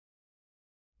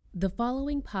The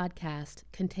following podcast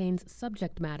contains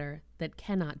subject matter that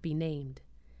cannot be named.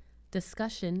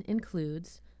 Discussion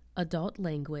includes adult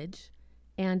language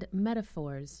and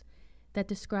metaphors that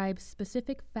describe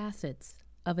specific facets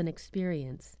of an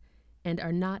experience and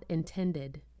are not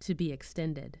intended to be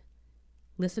extended.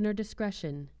 Listener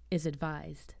discretion is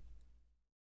advised.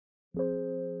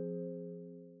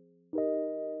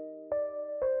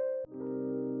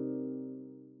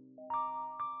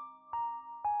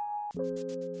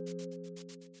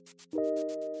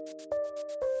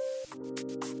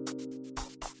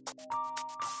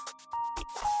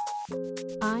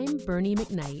 I'm Bernie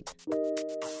McKnight,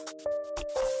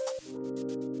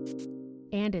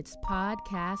 and it's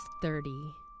Podcast 30.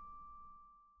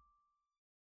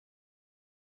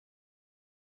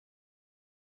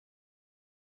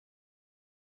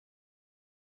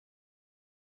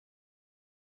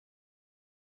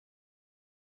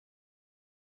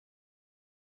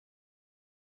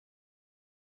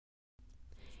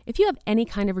 If you have any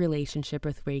kind of relationship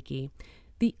with Reiki,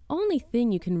 the only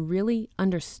thing you can really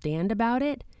understand about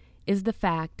it is the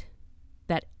fact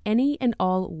that any and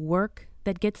all work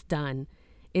that gets done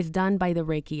is done by the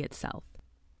Reiki itself.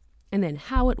 And then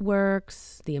how it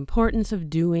works, the importance of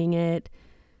doing it,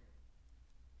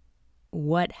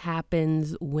 what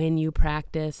happens when you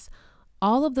practice,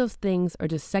 all of those things are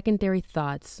just secondary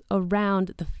thoughts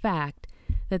around the fact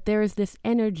that there is this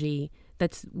energy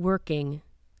that's working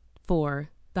for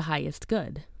the highest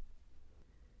good.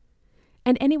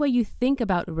 And any way you think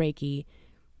about Reiki,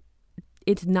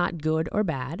 it's not good or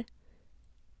bad.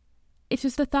 It's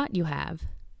just a thought you have.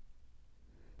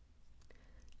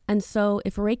 And so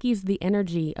if Reiki is the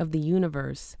energy of the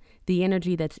universe, the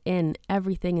energy that's in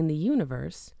everything in the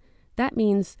universe, that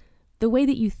means the way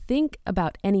that you think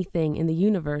about anything in the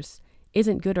universe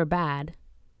isn't good or bad.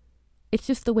 It's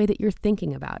just the way that you're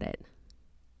thinking about it.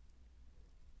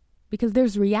 Because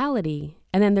there's reality,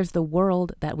 and then there's the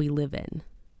world that we live in.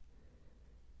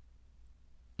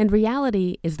 And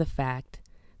reality is the fact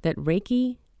that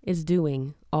Reiki is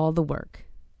doing all the work.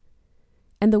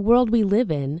 And the world we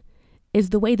live in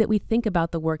is the way that we think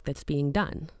about the work that's being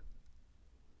done.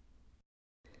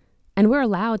 And we're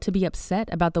allowed to be upset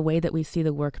about the way that we see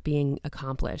the work being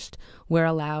accomplished. We're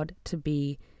allowed to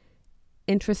be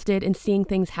interested in seeing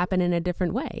things happen in a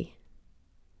different way.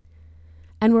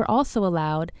 And we're also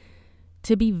allowed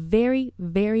to be very,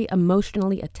 very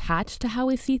emotionally attached to how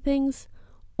we see things,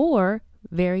 or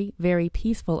very, very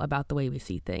peaceful about the way we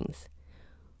see things.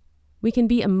 We can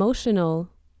be emotional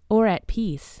or at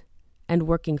peace and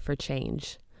working for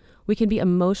change. We can be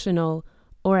emotional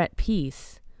or at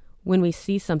peace when we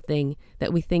see something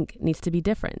that we think needs to be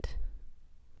different.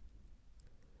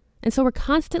 And so we're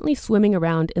constantly swimming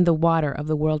around in the water of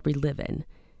the world we live in.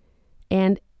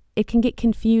 And it can get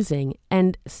confusing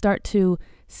and start to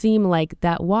seem like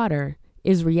that water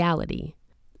is reality,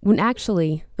 when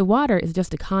actually the water is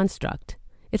just a construct.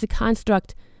 It's a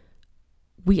construct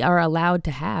we are allowed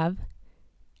to have,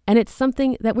 and it's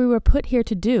something that we were put here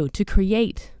to do, to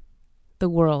create the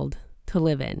world to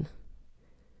live in.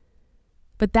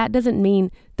 But that doesn't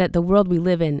mean that the world we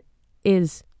live in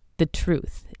is the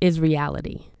truth, is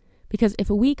reality. Because if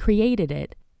we created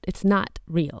it, it's not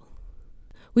real.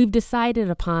 We've decided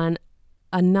upon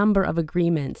a number of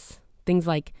agreements, things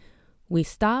like we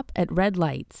stop at red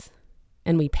lights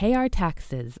and we pay our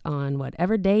taxes on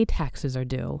whatever day taxes are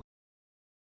due.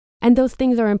 And those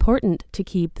things are important to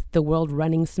keep the world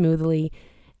running smoothly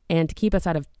and to keep us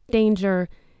out of danger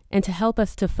and to help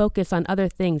us to focus on other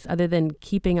things other than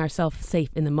keeping ourselves safe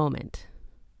in the moment.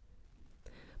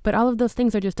 But all of those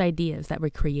things are just ideas that were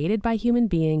created by human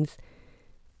beings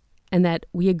and that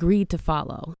we agreed to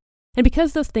follow. And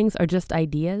because those things are just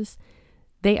ideas,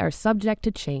 they are subject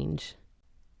to change.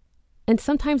 And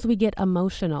sometimes we get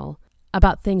emotional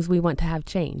about things we want to have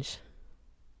change.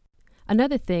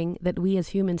 Another thing that we as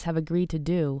humans have agreed to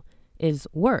do is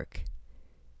work.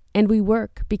 And we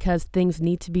work because things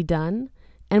need to be done,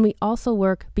 and we also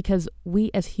work because we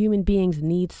as human beings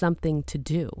need something to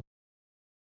do.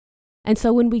 And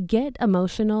so when we get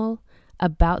emotional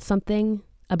about something,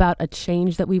 about a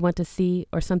change that we want to see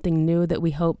or something new that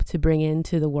we hope to bring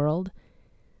into the world,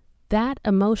 that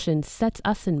emotion sets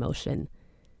us in motion.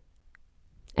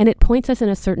 And it points us in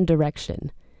a certain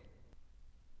direction.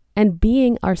 And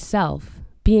being ourself,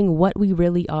 being what we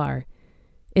really are,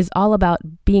 is all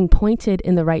about being pointed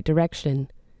in the right direction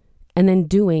and then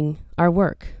doing our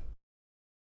work.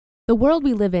 The world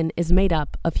we live in is made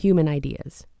up of human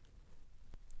ideas.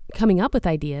 Coming up with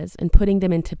ideas and putting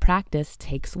them into practice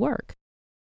takes work.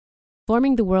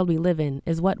 Forming the world we live in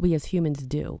is what we as humans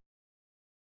do.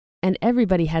 And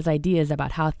everybody has ideas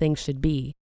about how things should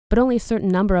be, but only a certain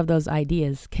number of those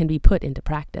ideas can be put into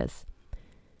practice.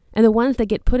 And the ones that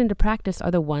get put into practice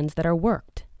are the ones that are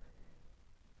worked.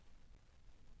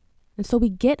 And so we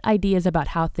get ideas about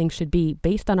how things should be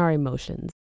based on our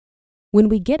emotions. When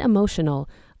we get emotional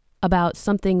about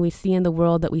something we see in the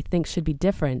world that we think should be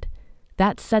different,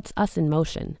 that sets us in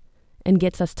motion and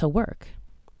gets us to work.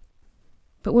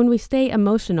 But when we stay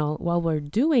emotional while we're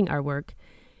doing our work,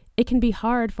 it can be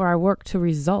hard for our work to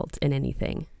result in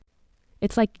anything.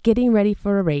 It's like getting ready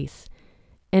for a race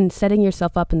and setting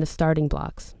yourself up in the starting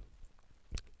blocks.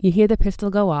 You hear the pistol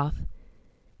go off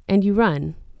and you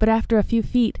run, but after a few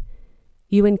feet,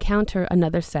 you encounter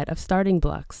another set of starting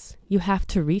blocks. You have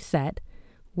to reset,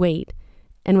 wait,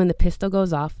 and when the pistol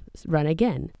goes off, run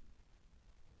again.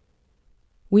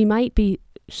 We might be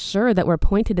sure that we're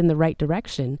pointed in the right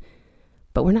direction,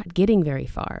 but we're not getting very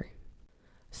far.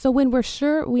 So when we're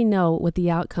sure we know what the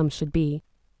outcome should be,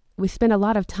 we spend a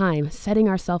lot of time setting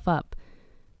ourselves up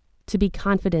to be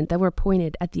confident that we're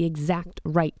pointed at the exact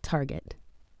right target.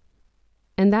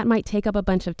 And that might take up a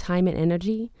bunch of time and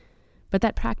energy, but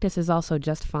that practice is also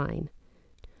just fine.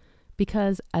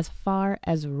 Because as far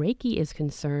as Reiki is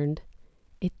concerned,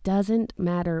 it doesn't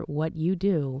matter what you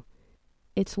do,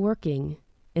 it's working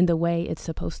in the way it's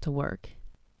supposed to work.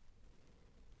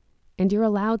 And you're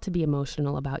allowed to be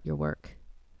emotional about your work.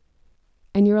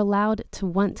 And you're allowed to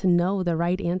want to know the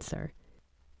right answer.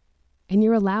 And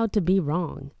you're allowed to be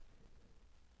wrong.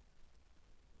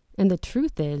 And the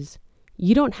truth is,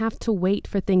 you don't have to wait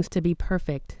for things to be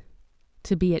perfect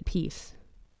to be at peace.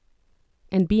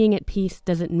 And being at peace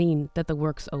doesn't mean that the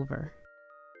work's over.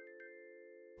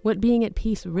 What being at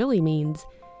peace really means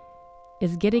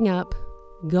is getting up,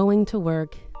 going to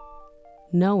work,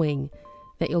 knowing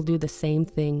that you'll do the same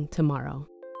thing tomorrow.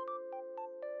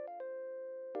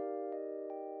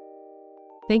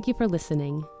 Thank you for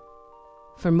listening.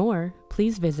 For more,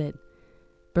 please visit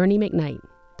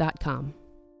BernieMcKnight.com.